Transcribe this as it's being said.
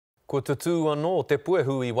Ko te tū anō te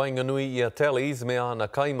puehu I Wainganui I a Talleys me ana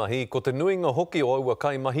kaimahi, ko te nuinga hoki o aua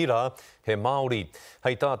kaimahi rā, he Māori.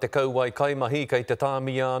 Hei tā te kauai kaimahi kei te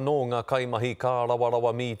tāmia anō ngā kaimahi kā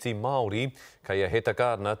rawarawa miti Māori, kei a Heta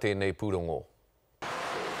Gardner tēnei pūrongo.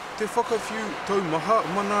 Te whakawhiu taumaha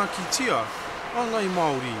mana ki tia, angai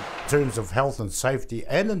Māori. In terms of health and safety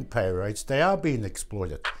and in pay rates, they are being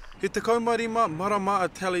exploited. He te kaumarima marama a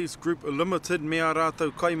Talley's Group Limited mea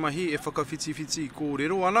rātau kaimahi e whakawhitiwhiti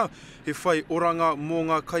kōrero ana. He whai oranga mō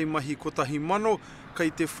ngā kaimahi kotahi mano,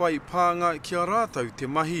 kei te whai pānga ki a rātau te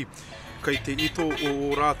mahi. Kei te ito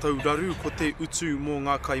o rātau raru ko te utu mō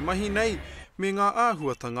ngā kaimahi nei, me ngā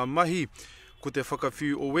āhuatanga mahi. Ko te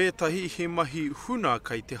whakawhiu o ētahi he mahi huna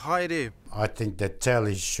kei te haere. I think that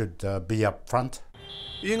Talley should be up front.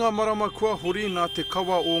 I ngā marama kua hori nā te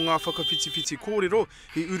kawa o ngā whakawhitiwhiti kōrero,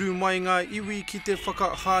 I uru mai ngā iwi ki te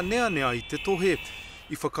whakahāneanea I te tohe.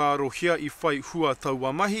 I whakaarohia I whai hua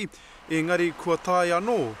taua mahi, engari kua tāi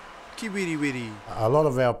anō, ki wiriwiri. A lot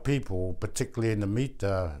of our people, particularly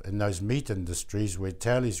in those meat industries where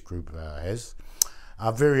Talley's Group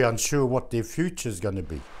are very unsure what their future is going to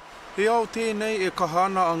be. He ao tēnei e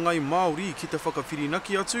kahana a ngai Māori ki te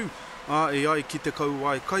whakawhirinaki atu, a e ai ki te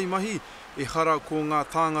kauai kaimahi, e hara ko ngā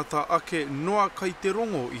tāngata ake noa kai te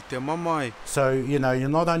rongo I te mamae. So, you know, you're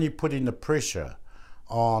not only putting the pressure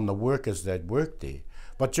on the workers that work there,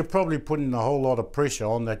 but you're probably putting a whole lot of pressure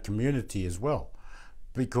on that community as well.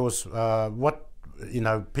 Because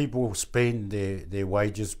people spend their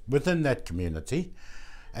wages within that community,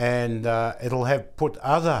 and it'll have put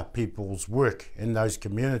other people's work in those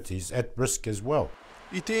communities at risk as well.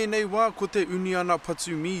 I tēnei wā ko te uniana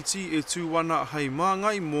patu miti e tūwana hei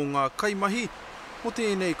māngai mō ngā kaimahi, mo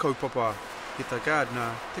tēnei kaupapa. Heta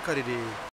Gardner, te Karere.